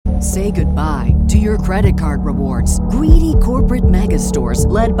Say goodbye to your credit card rewards. Greedy corporate mega stores,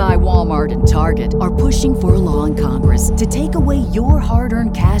 led by Walmart and Target, are pushing for a law in Congress to take away your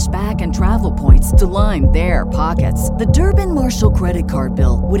hard-earned cash back and travel points to line their pockets. The Durbin-Marshall credit card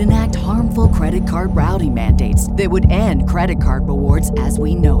bill would enact harmful credit card routing mandates that would end credit card rewards as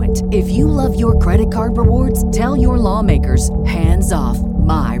we know it. If you love your credit card rewards, tell your lawmakers, hands off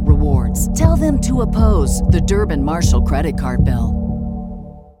my rewards. Tell them to oppose the Durbin-Marshall credit card bill.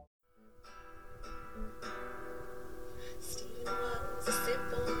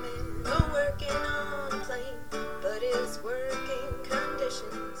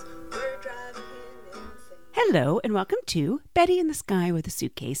 Hello and welcome to Betty in the Sky with a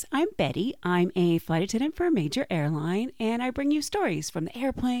Suitcase. I'm Betty. I'm a flight attendant for a major airline, and I bring you stories from the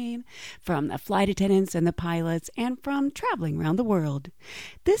airplane, from the flight attendants and the pilots, and from traveling around the world.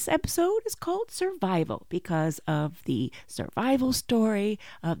 This episode is called Survival because of the survival story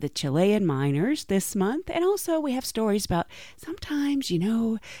of the Chilean miners this month, and also we have stories about sometimes,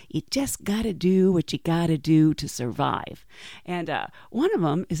 you just gotta do what you gotta do to survive. And one of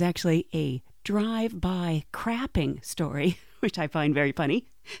them is actually a drive-by crapping story, which I find very funny.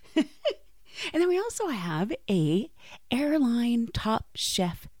 And then we also have a airline top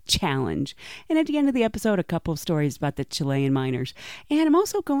chef challenge. And at the end of the episode, a couple of stories about the Chilean miners. And I'm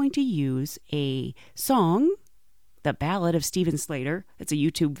also going to use a song, The Ballad of Steven Slater. It's a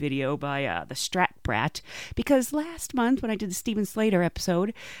YouTube video by the Strat Brat. Because last month when I did the Steven Slater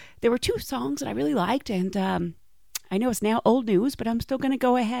episode, there were two songs that I really liked, and I know it's now old news, but I'm still going to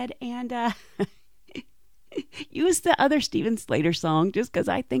go ahead and use the other Steven Slater song just because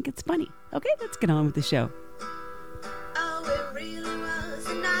I think it's funny. Okay, let's get on with the show. Oh, it really was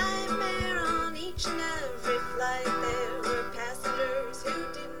a nightmare on each and every flight. There were passengers who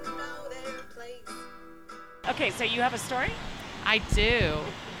didn't know their place. Okay, so you have a story? I do.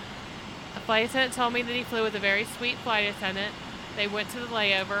 A flight attendant told me that he flew with a very sweet flight attendant. They went to the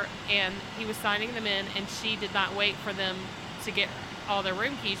layover, and he was signing them in, and she did not wait for them to get all their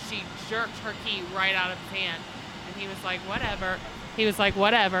room keys. She jerked her key right out of his hand, and he was like,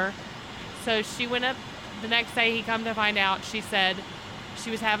 whatever. So she went up the next day. He come to find out, she said she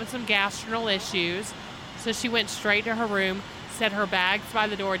was having some gastrinal issues, so she went straight to her room, set her bags by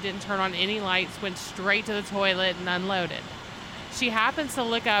the door, didn't turn on any lights, went straight to the toilet and unloaded. She happens to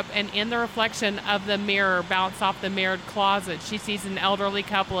look up, and in the reflection of the mirror, bounced off the mirrored closet, she sees an elderly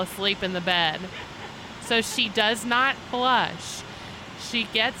couple asleep in the bed. So she does not blush. She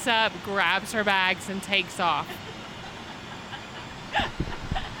gets up, grabs her bags, and takes off.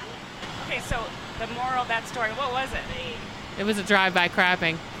 Okay, so the moral of that story, what was it? It was a drive-by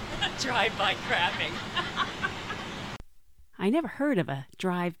crapping. Drive-by crapping. I never heard of a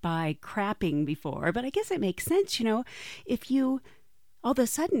drive-by crapping before, but I guess it makes sense, if you all of a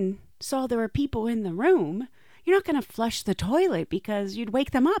sudden saw there were people in the room, you're not going to flush the toilet because you'd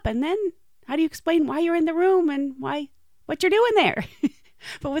wake them up, and then how do you explain why you're in the room and what you're doing there?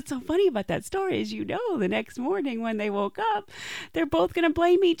 But what's so funny about that story is, the next morning when they woke up, they're both going to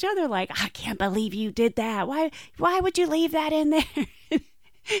blame each other, like, I can't believe you did that. Why would you leave that in there?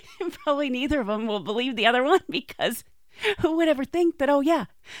 And probably neither of them will believe the other one, because who would ever think that,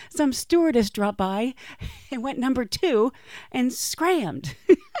 some stewardess dropped by and went number 2 and scrammed?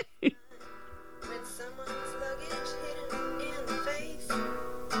 When someone's luggage hit him in the face.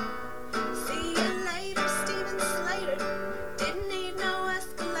 See you later, Steven Slater. Didn't need no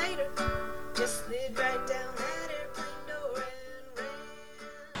escalator. Just slid right down that airplane door and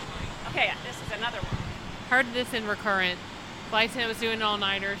ran. Okay, this is another one. Heard this in Recurrent. Flight attendant was doing an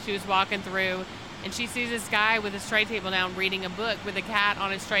all-nighter. She was walking through, and she sees this guy with his tray table down reading a book with a cat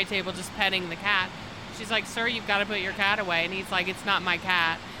on his tray table just petting the cat. She's like, sir, you've got to put your cat away. And he's like, it's not my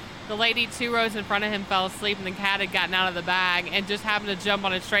cat. The lady 2 rows in front of him fell asleep, and the cat had gotten out of the bag and just happened to jump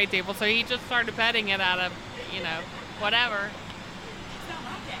on his tray table. So he just started petting it out of, whatever. It's not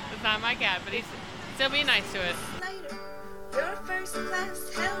my cat. It's not my cat, but he's still being nice to it. Later, your first class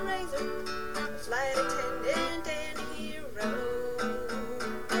Hellraiser, flight attendant and a hero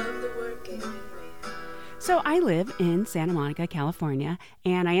of the working man. So I live in Santa Monica, California,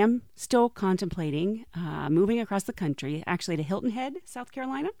 and I am still contemplating moving across the country, actually to Hilton Head, South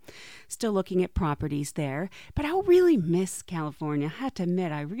Carolina. Still looking at properties there, but I'll really miss California. I have to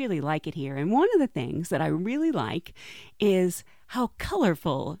admit, I really like it here. And one of the things that I really like is how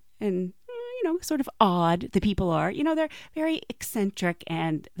colorful and sort of odd the people are. They're very eccentric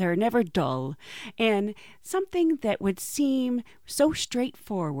and they're never dull. And something that would seem so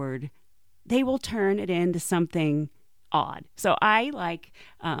straightforward, they will turn it into something odd. So I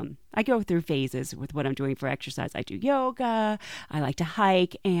go through phases with what I'm doing for exercise. I do yoga, I like to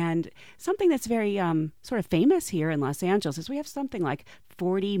hike, and something that's very sort of famous here in Los Angeles is we have something like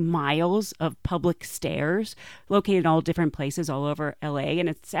 40 miles of public stairs located in all different places all over LA, and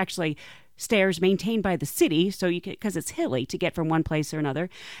it's actually stairs maintained by the city, so you can, because it's hilly to get from one place or another,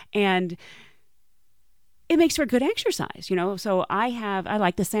 and it makes for good exercise, So I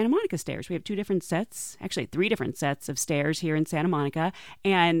like the Santa Monica stairs. We have 2 different sets, actually 3 different sets of stairs here in Santa Monica.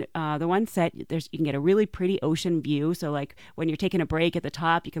 And the one set, you can get a really pretty ocean view. So like when you're taking a break at the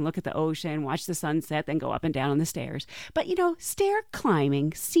top, you can look at the ocean, watch the sunset, then go up and down on the stairs. But stair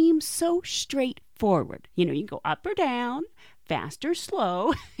climbing seems so straightforward. You can go up or down, fast or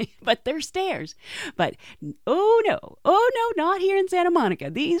slow, but they're stairs. But oh no, not here in Santa Monica.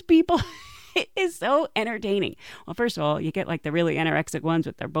 These people. It is so entertaining. Well, first of all, you get like the really anorexic ones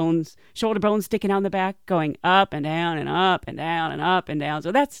with their shoulder bones sticking out in the back, going up and down and up and down and up and down.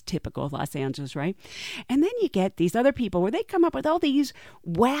 So that's typical of Los Angeles, right? And then you get these other people where they come up with all these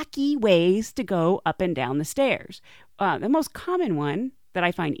wacky ways to go up and down the stairs. The most common one that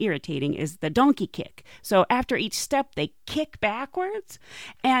I find irritating is the donkey kick. So after each step, they kick backwards.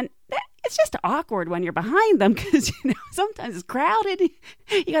 And it's just awkward when you're behind them because, sometimes it's crowded.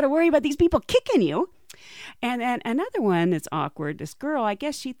 You got to worry about these people kicking you. And then another one that's awkward, this girl, I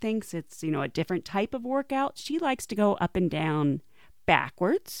guess she thinks it's, a different type of workout. She likes to go up and down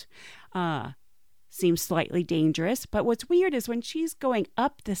backwards. Seems slightly dangerous, but what's weird is when she's going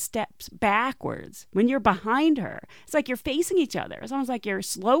up the steps backwards, when you're behind her, it's like you're facing each other. It's almost like you're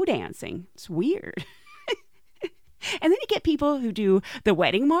slow dancing. It's weird. And then you get people who do the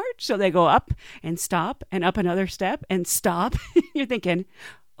wedding march, so they go up and stop and up another step and stop. You're thinking,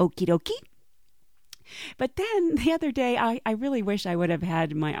 okie dokie. But then the other day, I really wish I would have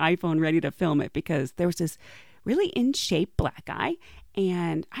had my iPhone ready to film it because there was this really in shape black guy.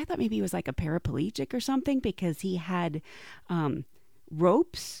 And I thought maybe he was like a paraplegic or something because he had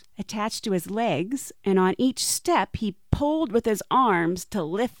ropes attached to his legs. And on each step, he pulled with his arms to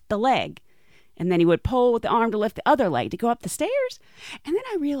lift the leg. And then he would pull with the arm to lift the other leg to go up the stairs. And then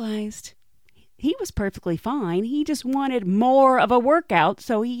I realized he was perfectly fine. He just wanted more of a workout.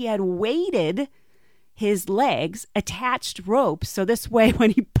 So he had weighted his legs, attached ropes. So this way,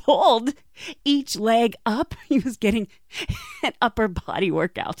 when he pulled each leg up, he was getting an upper body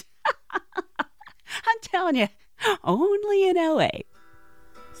workout. I'm telling you, only in LA.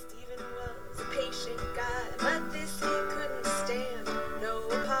 Stephen was a patient guy, but this he couldn't stand. No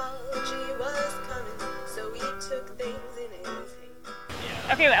apology was coming, so he took things in his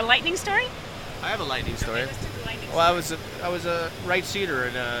hand. Okay, a lightning story? I have a lightning story. Let's do the lightning story. Well, I was a right seater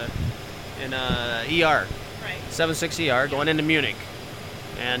in ER, Right. 76 ER, going into Munich,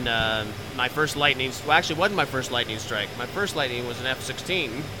 and my first lightning. Well, actually, it wasn't my first lightning strike. My first lightning was an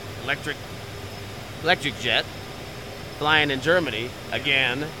F-16 electric jet, flying in Germany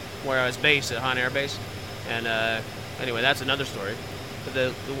again, where I was based at Hahn Air Base. And anyway, that's another story. But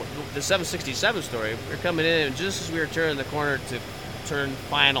the 767 story, we were coming in, and just as we were turning the corner to turn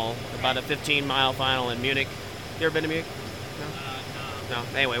final, about a 15-mile final in Munich. You ever been to Munich? No. No.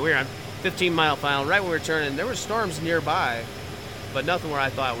 Anyway, we were on 15-mile final. Right when we were turning, there were storms nearby, but nothing where I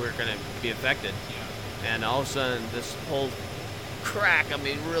thought we were going to be affected. Yeah. And all of a sudden, this whole crack,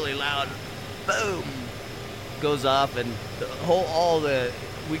 really loud, boom, goes off, and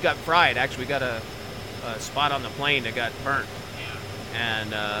we got fried. Actually, we got a spot on the plane that got burnt. Yeah.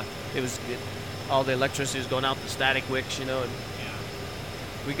 And all the electricity was going out the static wicks, and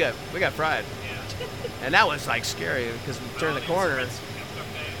we got fried. Yeah. And that was like scary because we turned the corner.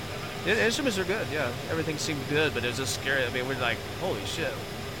 The instruments are good, yeah. Everything seemed good, but it was just scary. We're like, holy shit,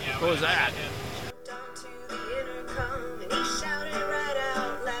 what was that? Jumped onto the intercom and he shouted right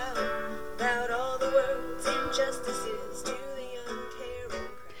out loud about all the world's injustices to the uncaring crowd.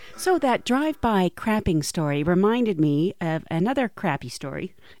 So that drive-by crapping story reminded me of another crappy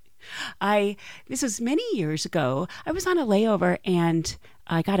story. This was many years ago. I was on a layover and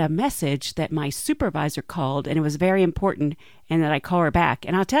I got a message that my supervisor called, and it was very important, and that I call her back.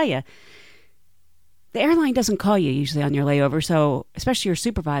 And I'll tell you, the airline doesn't call you usually on your layover, so especially your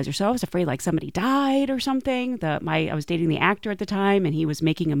supervisor. So I was afraid like somebody died or something. I was dating the actor at the time, and he was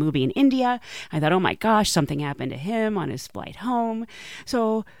making a movie in India. I thought, oh my gosh, something happened to him on his flight home.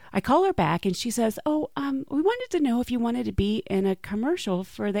 So I call her back, and she says, we wanted to know if you wanted to be in a commercial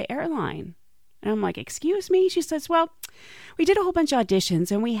for the airline. And I'm like, excuse me? She says, well, we did a whole bunch of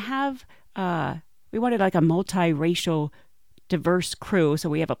auditions, and we wanted like a multiracial diverse crew. So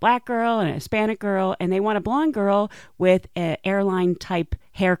we have a black girl and a Hispanic girl, and they want a blonde girl with an airline type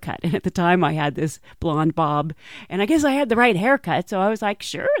haircut. And at the time I had this blonde bob, and I guess I had the right haircut. So I was like,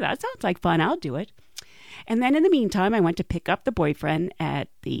 sure, that sounds like fun. I'll do it. And then in the meantime, I went to pick up the boyfriend at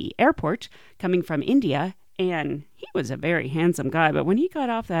the airport coming from India. And he was a very handsome guy. But when he got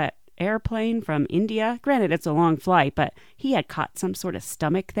off that airplane from India, granted it's a long flight, but he had caught some sort of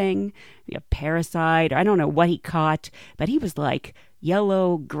stomach thing, a parasite, or I don't know what he caught, but he was like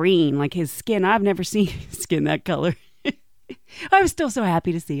yellow green, like his skin. I've never seen skin that color. I was still so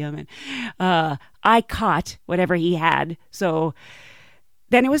happy to see him, and I caught whatever he had. So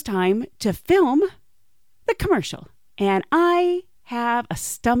then it was time to film the commercial, and I have a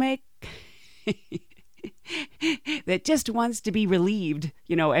stomach that just wants to be relieved,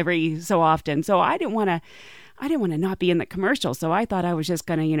 every so often. So I didn't want to not be in the commercial. So I thought I was just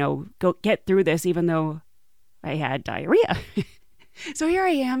going to, go get through this, even though I had diarrhea. So here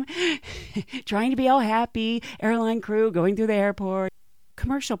I am trying to be all happy, airline crew going through the airport.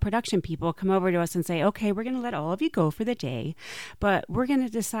 Commercial production people come over to us and say, okay, we're going to let all of you go for the day, but we're going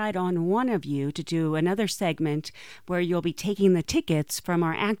to decide on one of you to do another segment where you'll be taking the tickets from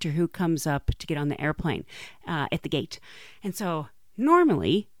our actor who comes up to get on the airplane at the gate. And so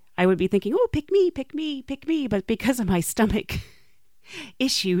normally I would be thinking, oh, pick me, pick me, pick me. But because of my stomach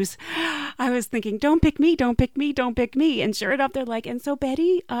issues, I was thinking, don't pick me, don't pick me, don't pick me. And sure enough, they're like, and so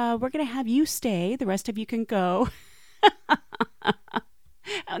Betty, we're going to have you stay. The rest of you can go.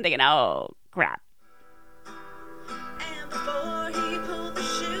 I'm thinking, oh, crap. And before he pulled the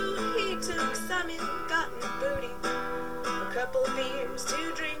chute, he took some ill-gotten booty, a couple of beers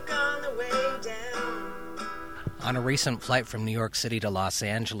to drink on the way down. On a recent flight from New York City to Los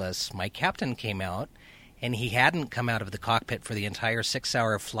Angeles, my captain came out, and he hadn't come out of the cockpit for the entire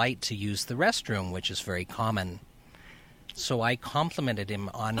 6-hour flight to use the restroom, which is very common. So I complimented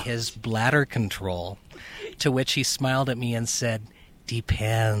him on his bladder control, to which he smiled at me and said,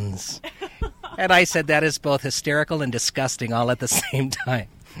 "Depends." And I said, that is both hysterical and disgusting all at the same time.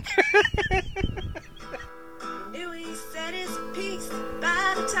 Knew he said his piece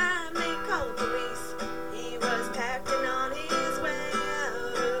by the time they called police. He was packed and on his way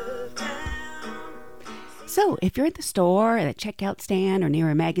out of town. So if you're at the store, at a checkout stand, or near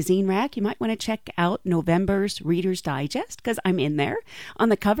a magazine rack, you might want to check out November's Reader's Digest, because I'm in there. On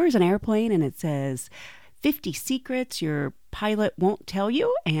the cover is an airplane, and it says 50 Secrets Your Pilot Won't Tell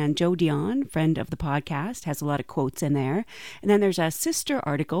You. And Joe Dion, friend of the podcast, has a lot of quotes in there. And then there's a sister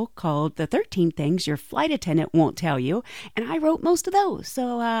article called The 13 Things Your Flight Attendant Won't Tell You. And I wrote most of those.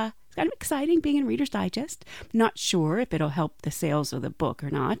 So it's kind of exciting being in Reader's Digest. Not sure if it'll help the sales of the book or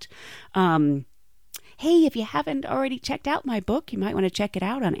not. Hey, if you haven't already checked out my book, you might want to check it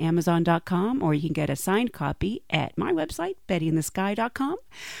out on Amazon.com, or you can get a signed copy at my website, BettyInTheSky.com.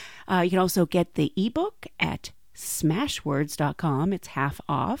 You can also get the ebook at Smashwords.com. It's half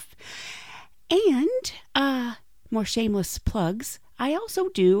off. And more shameless plugs, I also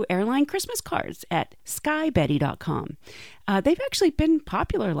do airline Christmas cards at SkyBetty.com. They've actually been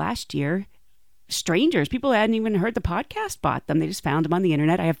popular last year. Strangers, people who hadn't even heard the podcast, bought them. They just found them on the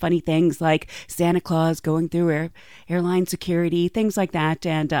internet. I have funny things like Santa Claus going through airline security, things like that.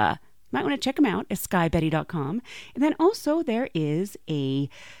 And you might want to check them out at SkyBetty.com. And then also there is a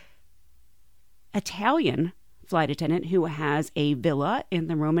Italian flight attendant who has a villa in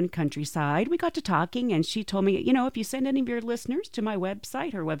the Roman countryside. We got to talking, and she told me, if you send any of your listeners to my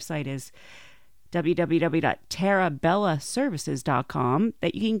website, her website is www.terrabellaservices.com,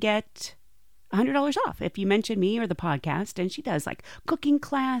 that you can get $100 off if you mention me or the podcast. And she does like cooking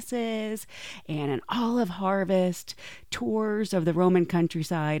classes and an olive harvest, tours of the Roman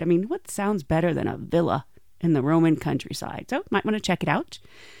countryside. I mean, what sounds better than a villa in the Roman countryside? So might want to check it out.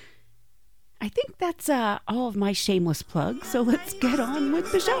 I think that's all of my shameless plugs, so let's get on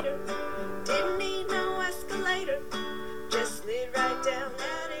with the show. Didn't need no escalator, just slid right down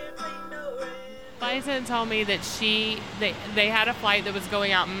that airplane door. Flight attendant told me that they had a flight that was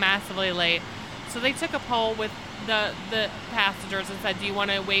going out massively late, so they took a poll with the passengers and said, do you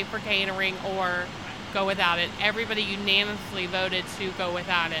want to wait for catering or go without it? Everybody unanimously voted to go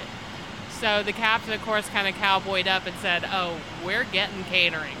without it. So the captain, of course, kind of cowboyed up and said, oh, we're getting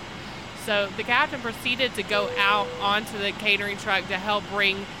catering. So the captain proceeded to go out onto the catering truck to help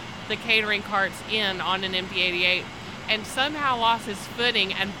bring the catering carts in on an empty 88, and somehow lost his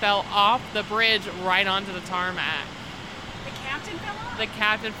footing and fell off the bridge right onto the tarmac. The captain fell off? The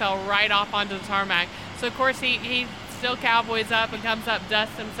captain fell right off onto the tarmac. So, of course, he still cowboys up and comes up,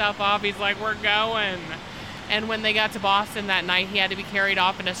 dusts himself off. He's like, we're going. And when they got to Boston that night, he had to be carried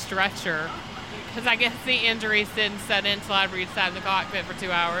off in a stretcher Because I guess the injuries didn't set in until after he sat in the cockpit for 2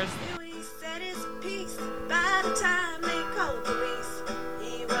 hours. He said his piece. By the time they called police,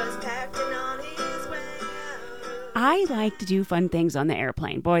 he was packed and on his way out. I like to do fun things on the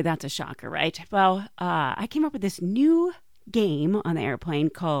airplane. Boy, that's a shocker, right? Well, I came up with this new game on the airplane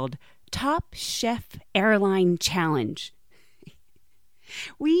called Top Chef Airline Challenge.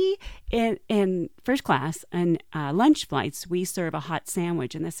 We, in first class and lunch flights, we serve a hot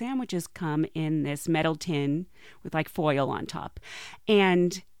sandwich, and the sandwiches come in this metal tin with like foil on top.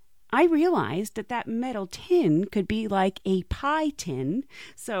 And I realized that metal tin could be like a pie tin.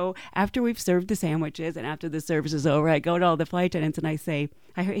 So after we've served the sandwiches and after the service is over, I go to all the flight attendants and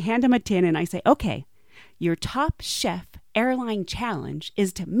I hand them a tin and I say, okay, your Top Chef Airline Challenge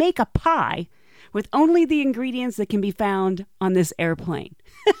is to make a pie with only the ingredients that can be found on this airplane.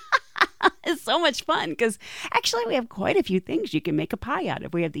 It's so much fun because actually we have quite a few things you can make a pie out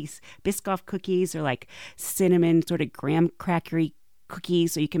of. We have these Biscoff cookies or like cinnamon sort of graham crackery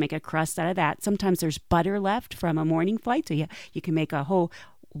cookies, so you can make a crust out of that. Sometimes there's butter left from a morning flight, so you can make a whole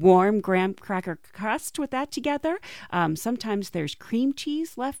warm graham cracker crust with that together. Sometimes there's cream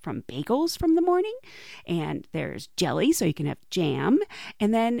cheese left from bagels from the morning, and there's jelly, so you can have jam.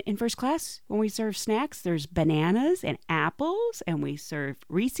 And then in first class, when we serve snacks, there's bananas and apples, and we serve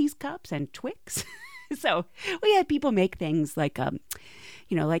Reese's cups and Twix. So we had people make things like,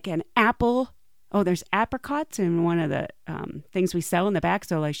 like an apple. Oh, there's apricots in one of the things we sell in the back.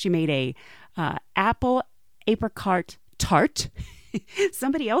 So like she made a apple apricot tart.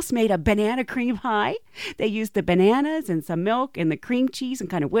 Somebody else made a banana cream pie. They used the bananas and some milk and the cream cheese and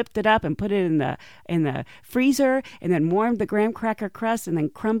kind of whipped it up and put it in the freezer and then warmed the graham cracker crust and then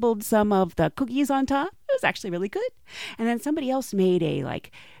crumbled some of the cookies on top. It was actually really good. And then somebody else made a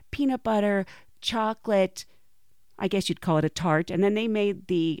like peanut butter chocolate, I guess you'd call it a tart. And then they made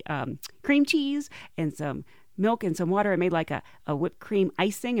the cream cheese and some milk and some water and made like a whipped cream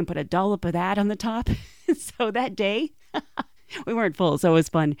icing and put a dollop of that on the top. So that day, we weren't full, so it was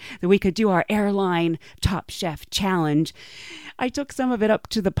fun that we could do our airline Top Chef challenge. I took some of it up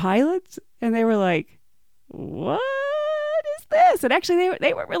to the pilots, and they were like, what is this? And actually,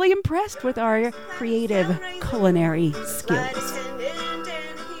 they were really impressed with our creative culinary skills.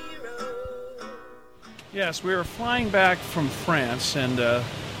 Yes, we were flying back from France, and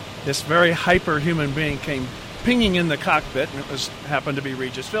this very hyper human being came pinging in the cockpit, and it happened to be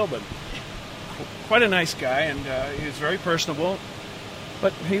Regis Philbin. Quite a nice guy, and he was very personable,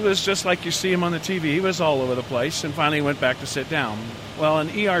 but he was just like you see him on the TV. He was all over the place, and finally went back to sit down. Well, on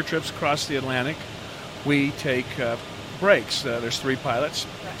ER trips across the Atlantic, we take breaks. There's 3 pilots.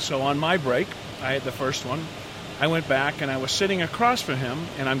 So on my break, I had the first one. I went back, and I was sitting across from him,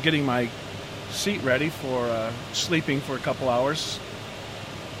 and I'm getting my seat ready for sleeping for a couple hours.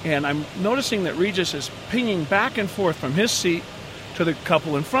 And I'm noticing that Regis is pinging back and forth from his seat to the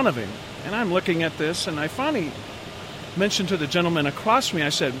couple in front of him. And I'm looking at this, and I finally mentioned to the gentleman across from me, I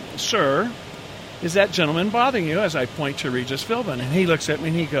said, "Sir, is that gentleman bothering you?" as I point to Regis Philbin. And he looks at me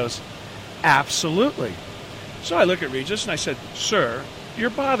and he goes, "Absolutely." So I look at Regis and I said, "Sir, you're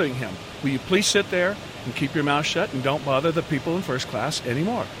bothering him. Will you please sit there and keep your mouth shut and don't bother the people in first class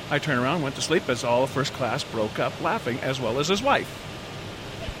anymore?" I turned around and went to sleep as all of first class broke up laughing, as well as his wife.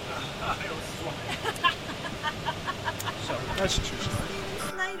 So that's a true story.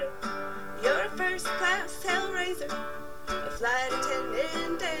 You're a first class hellraiser, a flight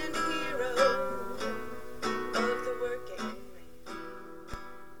attendant and a hero of the working man.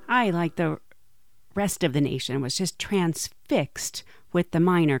 I, like the rest of the nation, was just transfixed with the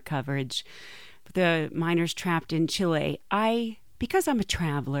miner coverage. The miners trapped in Chile. Because I'm a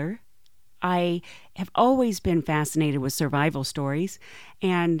traveler, I have always been fascinated with survival stories,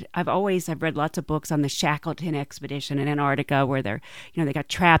 and I've read lots of books on the Shackleton expedition in Antarctica, where they got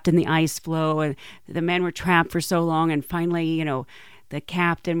trapped in the ice floe, and the men were trapped for so long, and finally, the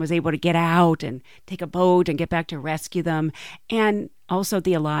captain was able to get out and take a boat and get back to rescue them. And also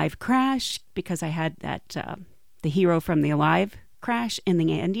the Alive crash, because I had that the hero from the Alive crash in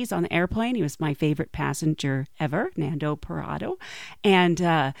the Andes on the airplane. He was my favorite passenger ever, Nando Parado,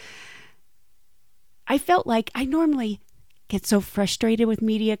 and I felt like I normally get so frustrated with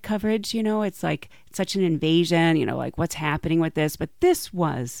media coverage, it's like it's such an invasion, like what's happening with this. But this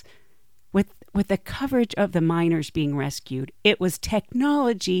was, with the coverage of the miners being rescued, it was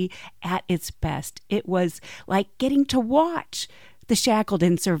technology at its best. It was like getting to watch the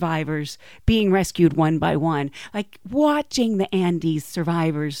Shackleton survivors being rescued one by one, like watching the Andes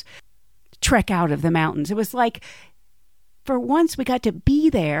survivors trek out of the mountains. It was like for once we got to be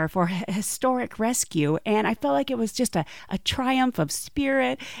there for a historic rescue, and I felt like it was just a triumph of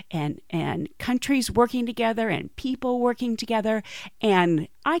spirit and countries working together and people working together. And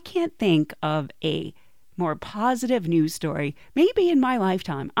I can't think of a more positive news story maybe in my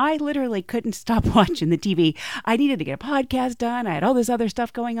lifetime. I literally couldn't stop watching the TV. I needed to get a podcast done. I had all this other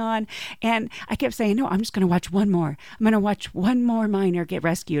stuff going on, and I kept saying, no, I'm just going to watch one more. I'm going to watch one more miner get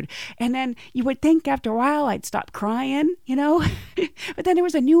rescued. And then you would think after a while I'd stop crying, but then there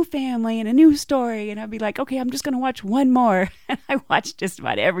was a new family and a new story, and I'd be like, okay, I'm just going to watch one more. And I watched just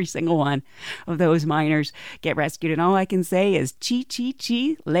about every single one of those miners get rescued, and all I can say is chi chi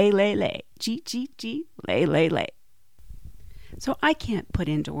chi lay lay lay. Chi, chi, chi, lay, lay, lay. So I can't put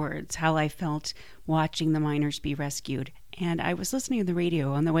into words how I felt watching the miners be rescued. And I was listening to the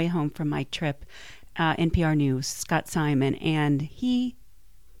radio on the way home from my trip, NPR News, Scott Simon, and he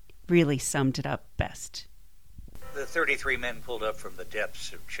really summed it up best. The 33 men pulled up from the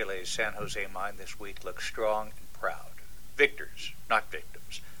depths of Chile's San Jose mine this week look strong and proud. Victors, not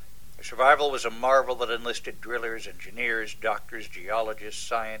victims. Their survival was a marvel that enlisted drillers, engineers, doctors, geologists,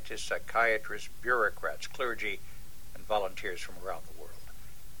 scientists, psychiatrists, bureaucrats, clergy, and volunteers from around the world.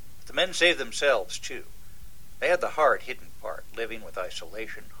 But the men saved themselves, too. They had the hard-hidden part, living with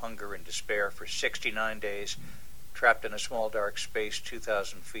isolation, hunger, and despair for 69 days, trapped in a small dark space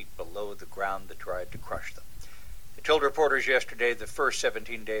 2,000 feet below the ground that tried to crush them. They told reporters yesterday the first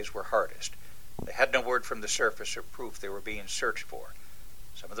 17 days were hardest. They had no word from the surface or proof they were being searched for.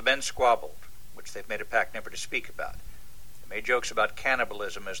 Some of the men squabbled, which they've made a pact never to speak about. They made jokes about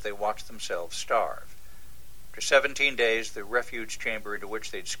cannibalism as they watched themselves starve. After 17 days, the refuge chamber into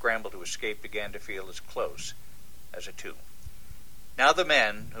which they'd scrambled to escape began to feel as close as a tomb. Now the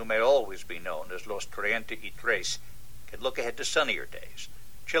men, who may always be known as Los 33, can look ahead to sunnier days.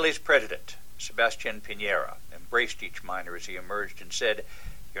 Chile's president, Sebastián Piñera, embraced each miner as he emerged and said,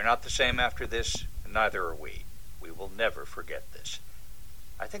 "You're not the same after this, and neither are we. We will never forget this."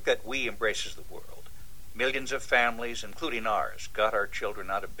 I think that we embraces the world. Millions of families, including ours, got our children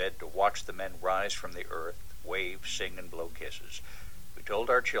out of bed to watch the men rise from the earth, wave, sing, and blow kisses. We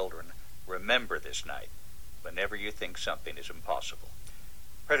told our children, remember this night, whenever you think something is impossible.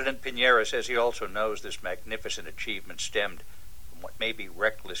 President Piñera says he also knows this magnificent achievement stemmed from what may be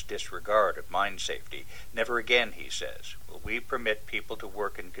reckless disregard of mine safety. Never again, he says, will we permit people to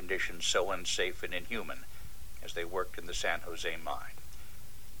work in conditions so unsafe and inhuman as they worked in the San Jose mine.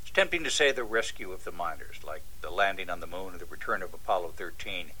 It's tempting to say the rescue of the miners, like the landing on the moon or the return of Apollo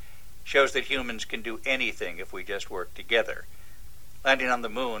 13, shows that humans can do anything if we just work together. Landing on the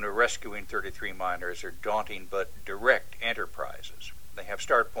moon or rescuing 33 miners are daunting but direct enterprises. They have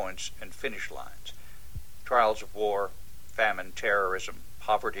start points and finish lines. Trials of war, famine, terrorism,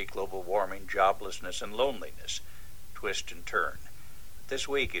 poverty, global warming, joblessness, and loneliness twist and turn. This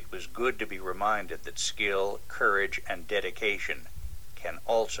week it was good to be reminded that skill, courage, and dedication can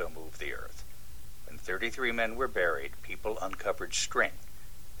also move the earth. When 33 men were buried, people uncovered strength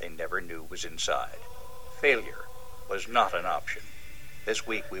they never knew was inside. Failure was not an option. This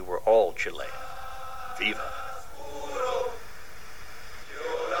week we were all Chilean. Viva!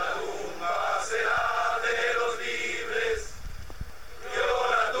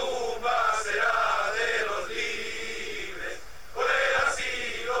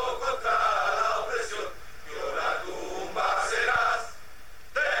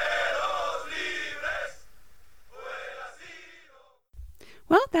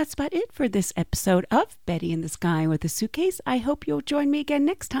 Well, that's about it for this episode of Betty in the Sky with a Suitcase. I hope you'll join me again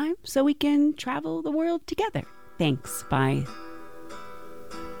next time so we can travel the world together. Thanks. Bye.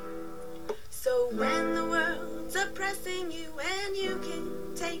 So when the world's oppressing you and you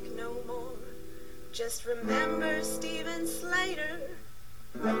can take no more, just remember Stephen Slater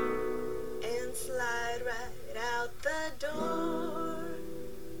and slide right out the door.